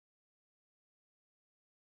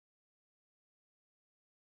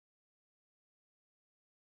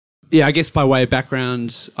Yeah, I guess by way of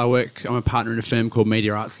background, I'm a partner in a firm called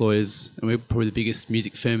Media Arts Lawyers, and we're probably the biggest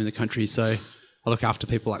music firm in the country. So I look after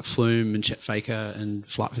people like Flume and Chet Faker and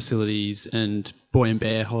Flight Facilities and Boy and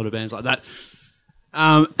Bear, holiday bands like that.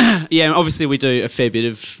 Yeah, obviously we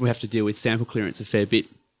have to deal with sample clearance a fair bit.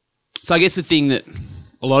 So I guess the thing that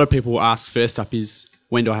a lot of people ask first up is,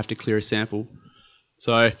 when do I have to clear a sample?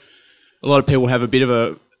 So a lot of people have a bit of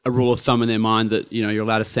a rule of thumb in their mind that, you know, you're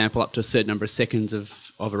allowed to sample up to a certain number of seconds of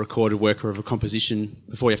a recorded work or of a composition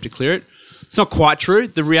before you have to clear it. It's not quite true.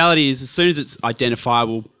 The reality is, as soon as it's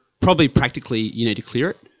identifiable, probably practically you need to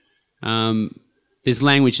clear it. There's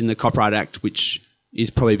language in the Copyright Act which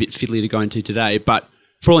is probably a bit fiddly to go into today, but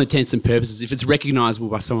for all intents and purposes, if it's recognisable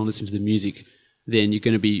by someone listening to the music, then you're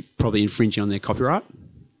going to be probably infringing on their copyright.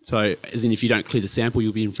 So, as in, if you don't clear the sample,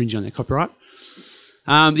 you'll be infringing on their copyright.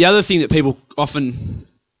 The other thing that people often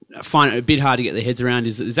find it a bit hard to get their heads around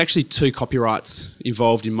is that there's actually 2 copyrights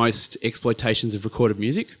involved in most exploitations of recorded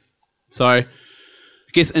music. So I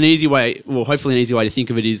guess an easy way, well, hopefully an easy way to think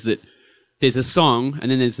of it is that there's a song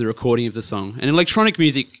and then there's the recording of the song. And in electronic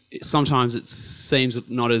music, sometimes it seems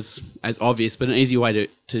not as obvious, but an easy way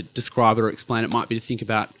to describe it or explain it might be to think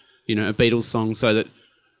about, you know, a Beatles song, so that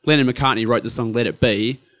Lennon and McCartney wrote the song Let It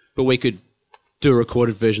Be, but we could do a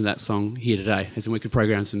recorded version of that song here today, as in we could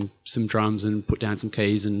program some drums and put down some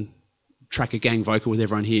keys and track a gang vocal with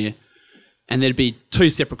everyone here. And there'd be 2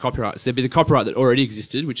 separate copyrights. There'd be the copyright that already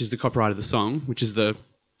existed, which is the copyright of the song, which is the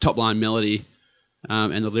top line melody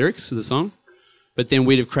and the lyrics of the song. But then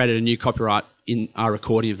we'd have created a new copyright in our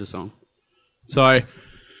recording of the song. So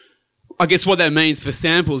I guess what that means for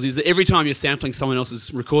samples is that every time you're sampling someone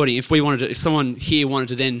else's recording, if someone here wanted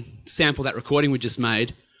to then sample that recording we just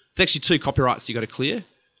made, there's actually 2 copyrights you've got to clear.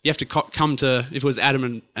 You have to come to, if it was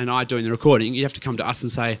Adam and I doing the recording, you have to come to us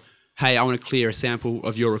and say, hey, I want to clear a sample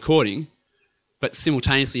of your recording. But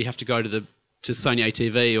simultaneously, you have to go to Sony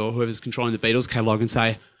ATV or whoever's controlling the Beatles catalogue and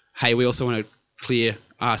say, hey, we also want to clear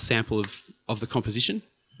our sample of the composition.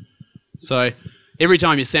 So every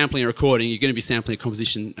time you're sampling a recording, you're going to be sampling a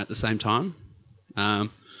composition at the same time.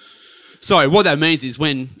 So what that means is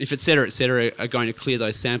if et cetera, are going to clear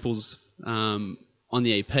those samples on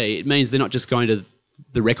the EP, it means they're not just going to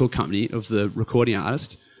the record company of the recording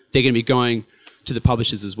artist, they're going to be going to the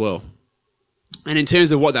publishers as well. And in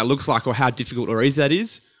terms of what that looks like or how difficult or easy that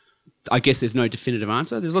is, I guess there's no definitive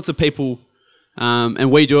answer. There's lots of people, and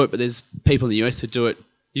we do it, but there's people in the US who do it.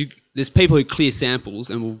 There's people who clear samples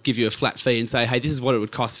and will give you a flat fee and say, hey, this is what it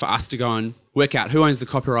would cost for us to go and work out who owns the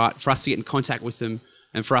copyright, for us to get in contact with them,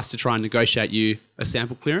 and for us to try and negotiate you a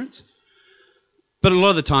sample clearance. But a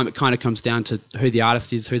lot of the time it kind of comes down to who the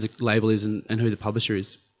artist is, who the label is, and who the publisher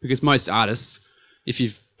is. Because most artists, if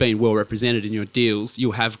you've been well represented in your deals,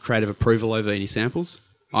 you'll have creative approval over any samples.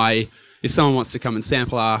 If someone wants to come and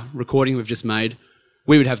sample our recording we've just made,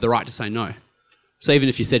 we would have the right to say no. So even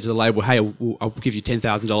if you said to the label, hey, I'll give you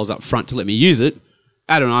 $10,000 up front to let me use it,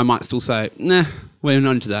 Adam and I might still say, nah, we're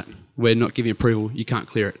not into that. We're not giving approval. You can't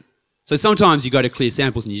clear it. So sometimes you go to clear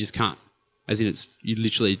samples and you just can't. As in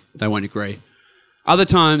they won't agree. Other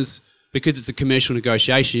times, because it's a commercial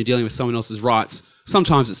negotiation, you're dealing with someone else's rights,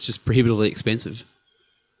 sometimes it's just prohibitively expensive.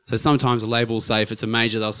 So sometimes a label will say, if it's a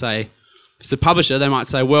major, they'll say, if it's a publisher, they might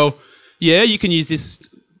say, well, yeah, you can use this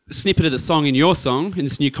snippet of the song in your song, in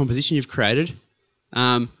this new composition you've created.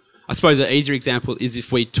 I suppose an easier example is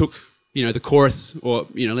if we took, the chorus, or,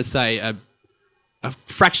 let's say a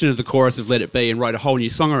fraction of the chorus of Let It Be and wrote a whole new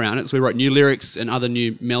song around it. So we wrote new lyrics and other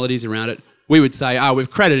new melodies around it. We would say,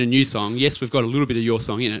 we've created a new song. Yes, we've got a little bit of your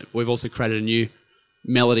song in it. We've also created a new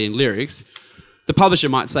melody and lyrics. The publisher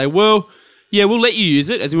might say, well, yeah, we'll let you use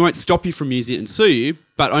it, as we won't stop you from using it and sue you,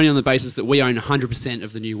 but only on the basis that we own 100%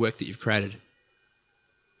 of the new work that you've created.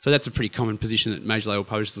 So that's a pretty common position that major label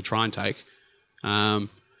publishers will try and take. And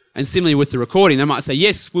similarly with the recording, they might say,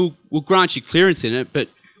 yes, we'll grant you clearance in it, but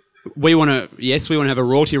we want to have a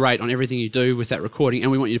royalty rate on everything you do with that recording,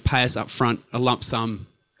 and we want you to pay us up front a lump sum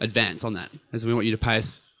advance on that, as we want you to pay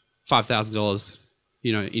us $5,000,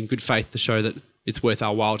 in good faith to show that it's worth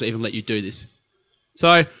our while to even let you do this.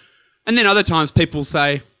 So, and then other times people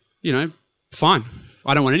say, fine,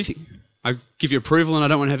 I don't want anything. I give you approval and I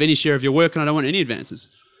don't want to have any share of your work and I don't want any advances.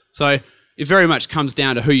 So it very much comes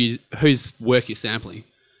down to whose work you're sampling.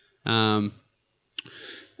 And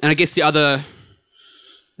I guess the other,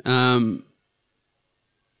 I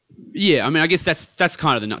guess that's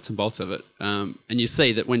kind of the nuts and bolts of it. And you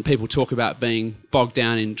see that when people talk about being bogged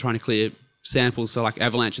down in trying to clear samples, so like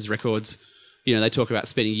Avalanche's records, they talk about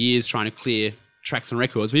spending years trying to clear tracks on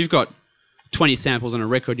records. We've got 20 samples on a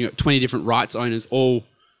record, you've got 20 different rights owners all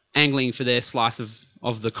angling for their slice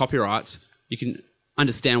of the copyrights.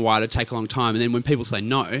 understand why it'd take a long time. And then when people say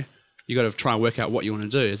no, you've got to try and work out what you want to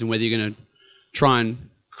do, as in whether you're going to try and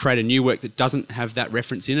create a new work that doesn't have that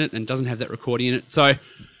reference in it and doesn't have that recording in it. So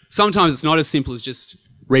sometimes it's not as simple as just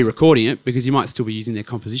re-recording it, because you might still be using their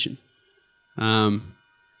composition.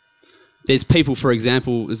 There's people, for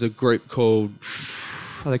example, there's a group called,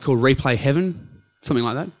 are they called Replay Heaven? Something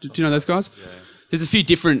like that. Do you know those guys? Yeah. There's a few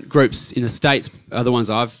different groups in the States, other ones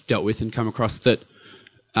I've dealt with and come across, that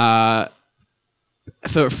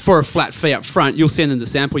for a flat fee up front, you'll send them the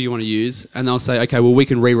sample you want to use, and they'll say, okay, well, we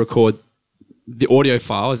can re-record the audio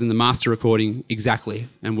file, as in the master recording, exactly,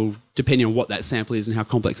 and we'll, depending on what that sample is and how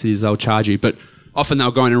complex it is, they'll charge you. But often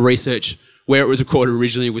they'll go in and research where it was recorded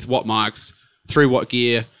originally, with what mics, through what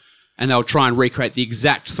gear, and they'll try and recreate the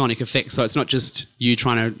exact sonic effect. So it's not just you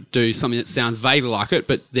trying to do something that sounds vaguely like it,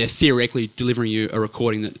 but they're theoretically delivering you a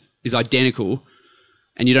recording that is identical,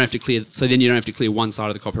 and you don't have to clear. So then you don't have to clear one side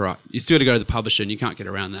of the copyright. You still got to go to the publisher, and you can't get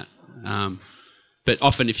around that. But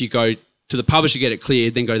often, if you go to the publisher, get it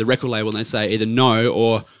cleared, then go to the record label, and they say either no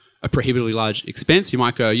or a prohibitively large expense, you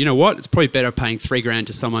might go, you know what? It's probably better paying $3,000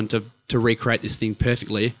 to someone to recreate this thing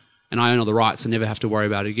perfectly, and I own all the rights and never have to worry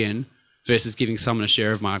about it again, versus giving someone a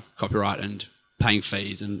share of my copyright and paying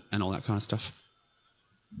fees and all that kind of stuff.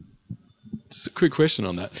 Just a quick question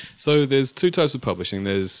on that. So there's two types of publishing.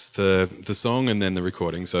 There's the song and then the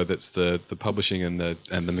recording. So that's the publishing and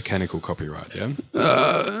the mechanical copyright,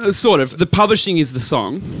 yeah? Sort of. The publishing is the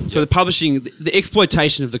song. So the publishing, the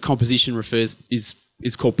exploitation of the composition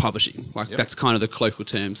is called publishing. Like that's kind of the colloquial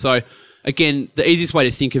term. So again, the easiest way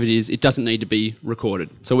to think of it is it doesn't need to be recorded.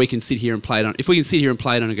 So we can sit here and play it on, if we can sit here and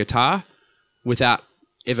play it on a guitar without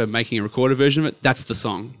ever making a recorded version of it, that's the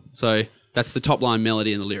song. So that's the top line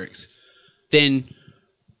melody and the lyrics. Then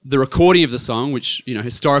the recording of the song, which, you know,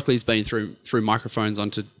 historically has been through microphones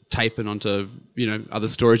onto tape and onto, you know, other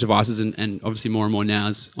storage devices, and obviously more and more now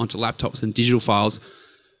is onto laptops and digital files,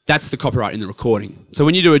 that's the copyright in the recording. So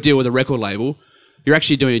when you do a deal with a record label, you're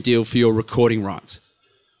actually doing a deal for your recording rights.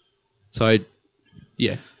 So,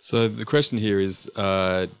 yeah. So the question here is,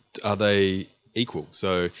 are they equal?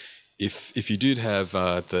 So if you did have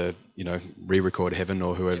the, you know, re-record Heaven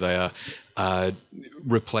or whoever they are,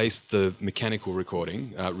 replace the mechanical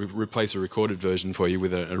recording, replace a recorded version for you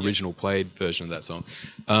with an original played version of that song,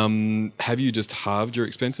 have you just halved your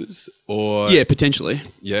expenses? Or yeah, potentially.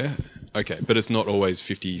 Yeah? Okay, but it's not always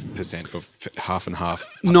 50% of half and half?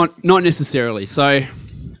 Not necessarily. So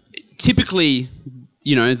typically,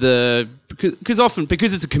 you know, because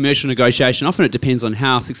it's a commercial negotiation, often it depends on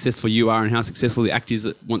how successful you are and how successful the act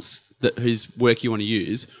is whose work you want to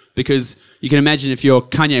use. Because you can imagine if you're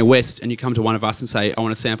Kanye West and you come to one of us and say, I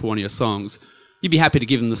want to sample one of your songs, you'd be happy to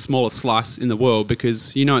give them the smallest slice in the world,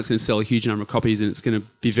 because you know it's going to sell a huge number of copies and it's going to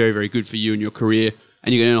be very, very good for you and your career,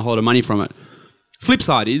 and you're going to earn a whole lot of money from it. Flip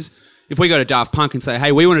side is, if we go to Daft Punk and say,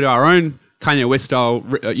 hey, we want to do our own Kanye West style,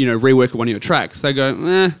 rework of one of your tracks, they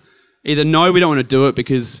go, either no, we don't want to do it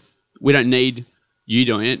because we don't need you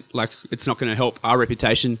doing it, like it's not going to help our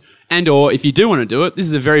reputation, and or if you do want to do it, this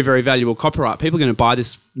is a very, very valuable copyright. People are going to buy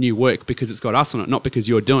this new work because it's got us on it, not because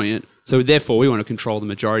you're doing it. So therefore, we want to control the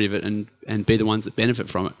majority of it and be the ones that benefit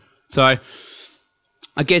from it. So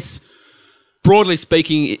I guess, broadly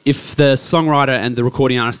speaking, if the songwriter and the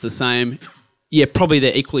recording artist are the same, yeah, probably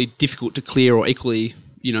they're equally difficult to clear, or equally,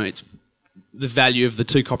 you know, it's the value of the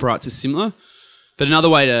two copyrights is similar. But another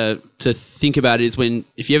way to think about it is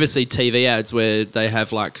if you ever see TV ads where they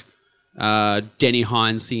have like Denny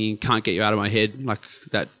Hines singing Can't Get You Out of My Head, like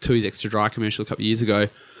that Too's Extra Dry commercial a couple of years ago.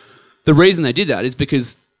 The reason they did that is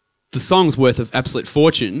because the song's worth of absolute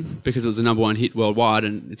fortune, because it was a #1 hit worldwide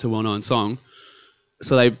and it's a well-known song.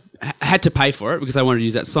 So they had to pay for it because they wanted to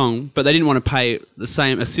use that song, but they didn't want to pay a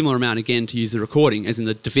similar amount again to use the recording, as in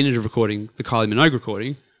the definitive recording, the Kylie Minogue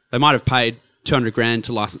recording. They might have paid $200,000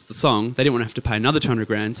 to license the song. They didn't want to have to pay another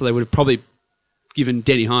 $200,000, so they would have probably given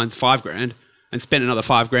Denny Hines $5,000 and spent another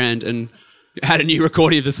 $5,000 and had a new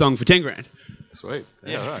recording of the song for $10,000. Sweet.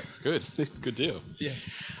 Yeah, all right. Good. Good deal. Yeah.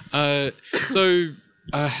 So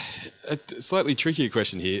a slightly trickier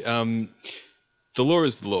question here. The law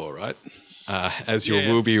is the law, right? As you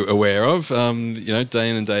will be aware of, you know, day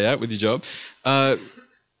in and day out with your job.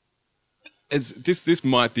 This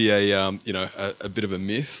might be a bit of a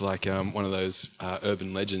myth, like one of those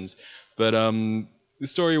urban legends, but the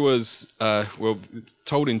story was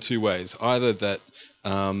told in two ways. Either that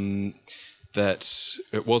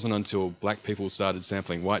it wasn't until black people started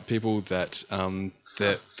sampling white people that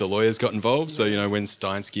the lawyers got involved. So, when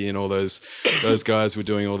Steinsky and all those guys were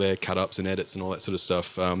doing all their cut-ups and edits and all that sort of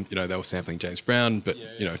stuff, they were sampling James Brown, but,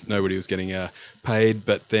 nobody was getting paid.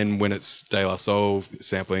 But then when it's De La Soul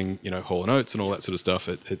sampling, Hall & Oates and all that sort of stuff,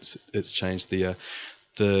 it's changed the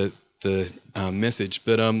message.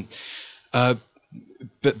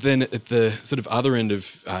 But then at the sort of other end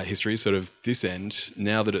of history, sort of this end,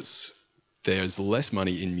 now that there's less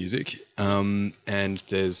money in music and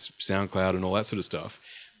there's SoundCloud and all that sort of stuff,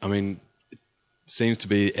 I mean, it seems to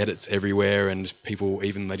be edits everywhere and people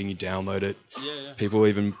even letting you download it, people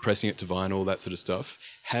even pressing it to vinyl, that sort of stuff.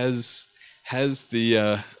 So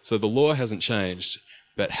the law hasn't changed,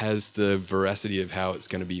 but has the veracity of how it's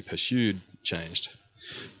going to be pursued changed?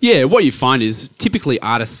 Yeah, what you find is typically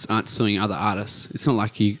artists aren't suing other artists. It's not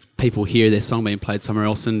like people hear their song being played somewhere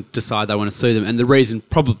else and decide they want to sue them. And the reason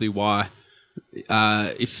probably why,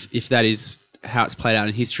 if that is how it's played out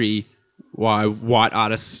in history, why white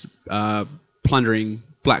artists plundering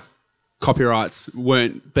black copyrights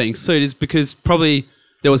weren't being sued is because probably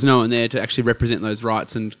there was no one there to actually represent those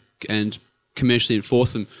rights and commercially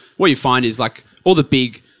enforce them. What you find is like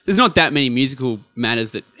there's not that many musical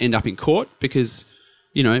matters that end up in court because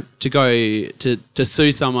to go to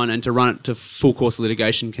sue someone and to run it to full course of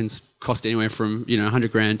litigation can cost anywhere from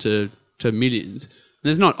 $100,000 to millions. And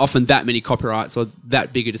there's not often that many copyrights or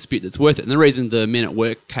that big a dispute that's worth it. And the reason the Men at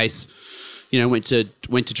Work case, went to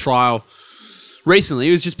trial recently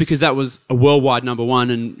was just because that was a worldwide number one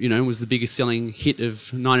and was the biggest selling hit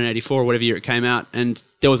of 1984 or whatever year it came out. And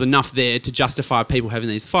there was enough there to justify people having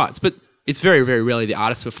these fights. But it's very, very rarely the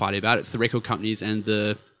artists who are fighting about it. It's the record companies and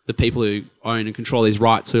the people who own and control these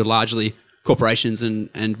rights who are largely corporations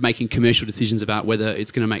and making commercial decisions about whether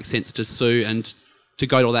it's going to make sense to sue and to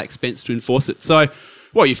go to all that expense to enforce it. So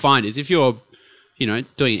what you find is if you're,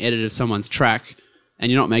 doing an edit of someone's track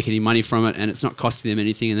and you're not making any money from it and it's not costing them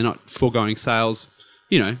anything and they're not foregoing sales,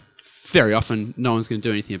 very often no one's going to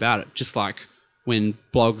do anything about it. Just like when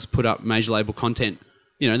blogs put up major label content,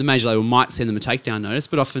 the major label might send them a takedown notice,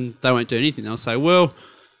 but often they won't do anything. They'll say, well,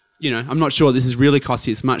 I'm not sure this is really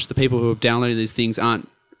costing as much. The people who are downloading these things aren't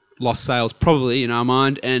lost sales probably in our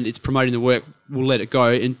mind, and it's promoting the work. We'll let it go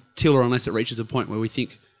until or unless it reaches a point where we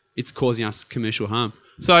think it's causing us commercial harm.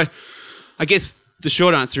 So I guess the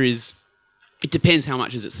short answer is it depends how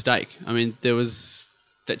much is at stake. I mean, there was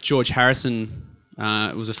that George Harrison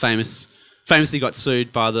was famously got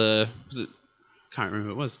sued by can't remember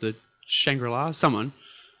who it was, the Shangri-La, someone,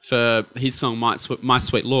 for his song My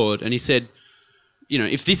Sweet Lord, and he said,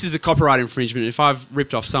 if this is a copyright infringement, if I've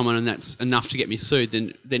ripped off someone and that's enough to get me sued,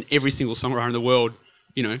 then every single songwriter in the world,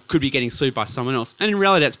 could be getting sued by someone else. And in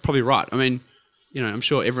reality, that's probably right. I mean, I'm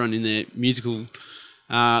sure everyone in their musical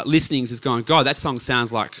listenings is going, God, that song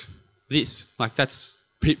sounds like this. Like that's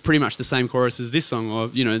pretty much the same chorus as this song, or,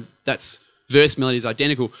 that's verse melody is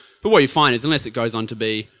identical. But what you find is unless it goes on to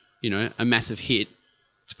be, a massive hit,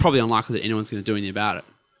 it's probably unlikely that anyone's going to do anything about it.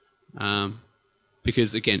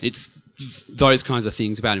 Because again, it's those kinds of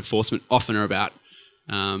things about enforcement often are about,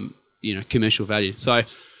 commercial value. So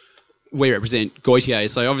we represent Gautier.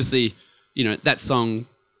 So obviously, that song,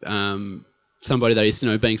 Somebody That Is,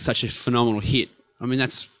 being such a phenomenal hit. I mean,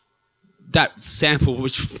 that sample,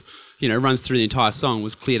 which, runs through the entire song,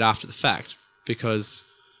 was cleared after the fact because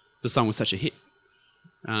the song was such a hit.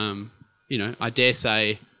 I dare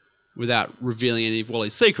say, without revealing any of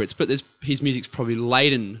Wally's secrets, but his music's probably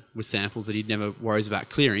laden with samples that he never worries about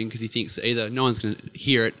clearing because he thinks that either no one's going to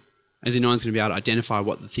hear it, as in no one's going to be able to identify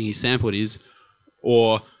what the thing he sampled is,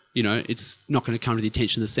 or, it's not going to come to the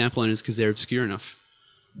attention of the sample owners because they're obscure enough.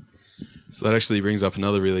 So that actually brings up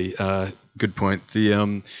another really good point.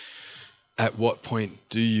 At what point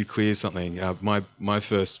do you clear something? My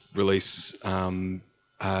first release,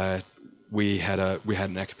 we had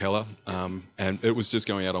an a cappella, and it was just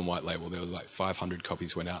going out on white label. There was like 500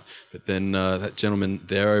 copies went out, but then that gentleman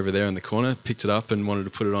over there in the corner picked it up and wanted to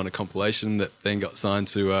put it on a compilation that then got signed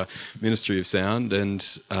to Ministry of Sound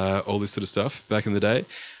and all this sort of stuff back in the day.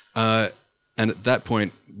 And at that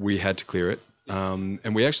point, we had to clear it.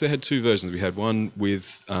 And we actually had two versions. We had one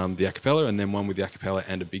with the a cappella and then one with the a cappella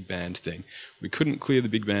and a big band thing. We couldn't clear the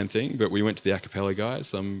big band thing, but we went to the a cappella guy,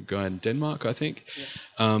 some guy in Denmark, I think,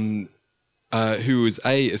 who was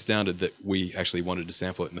A, astounded that we actually wanted to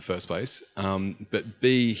sample it in the first place, but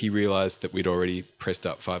B, he realised that we'd already pressed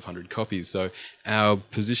up 500 copies. So our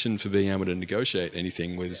position for being able to negotiate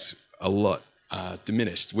anything was a lot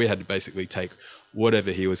diminished. We had to basically take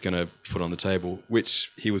whatever he was going to put on the table,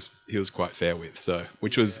 which he was quite fair with, so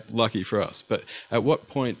which was lucky for us. But at what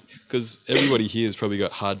point, because everybody here has probably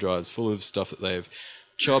got hard drives full of stuff that they've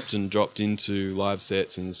chopped and dropped into live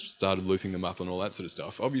sets and started looping them up and all that sort of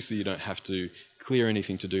stuff. Obviously, you don't have to clear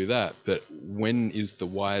anything to do that, but when is the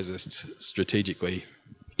wisest strategically?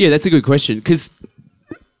 Yeah, that's a good question, because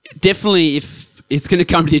definitely if it's going to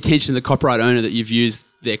come to the attention of the copyright owner that you've used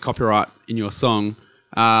their copyright in your song,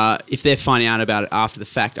 if they're finding out about it after the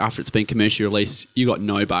fact, after it's been commercially released, you've got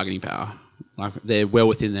no bargaining power. Like, they're well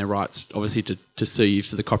within their rights, obviously, to sue you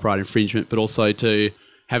for the copyright infringement, but also to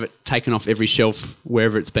have it taken off every shelf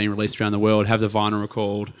wherever it's being released around the world, have the vinyl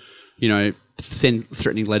recalled, you know, send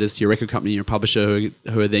threatening letters to your record company and your publisher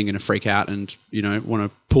who are then going to freak out and, you know, want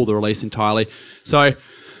to pull the release entirely. So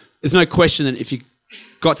there's no question that if you've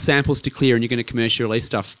got samples to clear and you're going to commercially release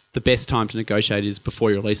stuff, the best time to negotiate is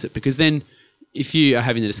before you release it, because then if you are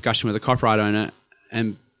having the discussion with a copyright owner,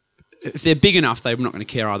 and if they're big enough, they're not going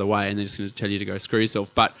to care either way, and they're just going to tell you to go screw yourself.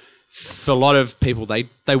 But for a lot of people, they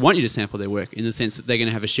want you to sample their work, in the sense that they're going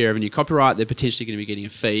to have a share of a new copyright. They're potentially going to be getting a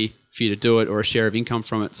fee for you to do it, or a share of income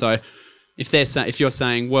from it. So if you're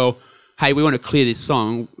saying, well, hey, we want to clear this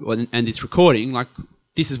song and this recording, like,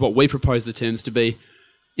 this is what we propose the terms to be.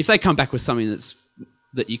 If they come back with something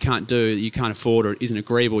that you can't do, that you can't afford, or isn't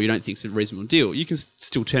agreeable, you don't think it's a reasonable deal, you can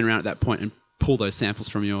still turn around at that point and pull those samples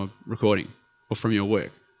from your recording or from your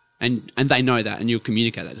work. And they know that, and you'll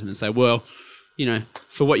communicate that to them and say, well, you know,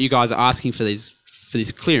 for what you guys are asking for this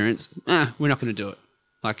clearance, we're not going to do it.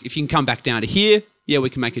 Like, if you can come back down to here, yeah,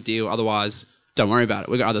 we can make a deal. Otherwise, don't worry about it.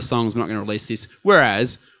 We've got other songs. We're not going to release this.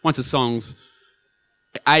 Whereas, once a song's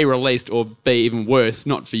A, released, or B, even worse,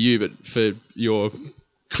 not for you, but for your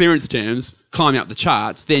clearance terms, climbing up the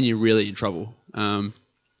charts, then you're really in trouble.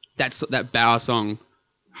 That Bauer song,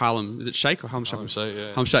 Harlem, is it Shake or Harlem Shake? Harlem Shake, yeah.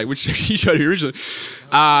 Harlem Shake, which you showed me originally.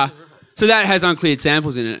 So that has uncleared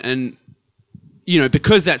samples in it, and, you know,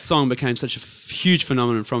 because that song became such a huge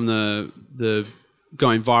phenomenon from the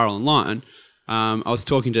going viral online, I was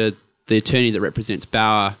talking to the attorney that represents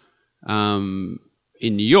Bauer in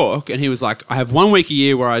New York, and he was like, I have 1 week a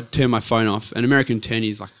year where I turn my phone off, and American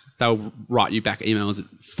attorneys, like, they'll write you back emails at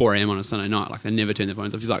 4 a.m. on a Sunday night. Like, they never turn their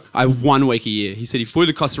phones off. He's like, I have 1 week a year. He said he flew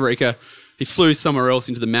to Costa Rica. He flew somewhere else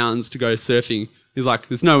into the mountains to go surfing. He's like,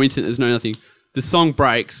 there's no internet, there's no nothing. The song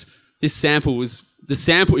breaks. The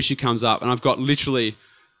sample issue comes up, and I've got literally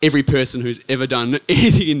every person who's ever done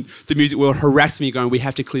anything in the music world harass me going, we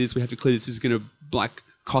have to clear this, this is going to, like,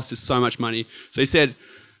 cost us so much money. So he said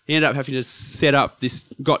he ended up having to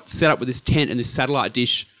got set up with this tent and this satellite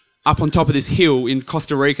dish up on top of this hill in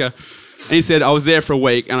Costa Rica. And he said, I was there for a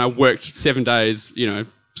week and I worked 7 days, you know,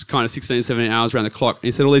 kind of 16, 17 hours around the clock. And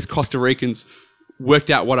he said all these Costa Ricans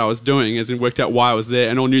worked out what I was doing, as in worked out why I was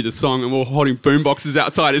there, and all knew the song, and we were holding boom boxes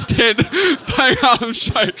outside his tent playing Harlem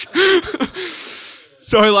Shake.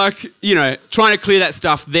 So, like, you know, trying to clear that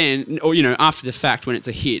stuff then, or, you know, after the fact when it's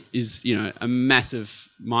a hit is, you know, a massive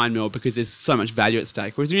mind meld, because there's so much value at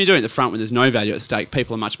stake. Whereas when you're doing it at the front when there's no value at stake,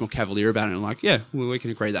 people are much more cavalier about it and like, yeah, well, we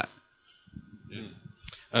can agree that.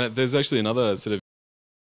 Yeah. There's actually another sort of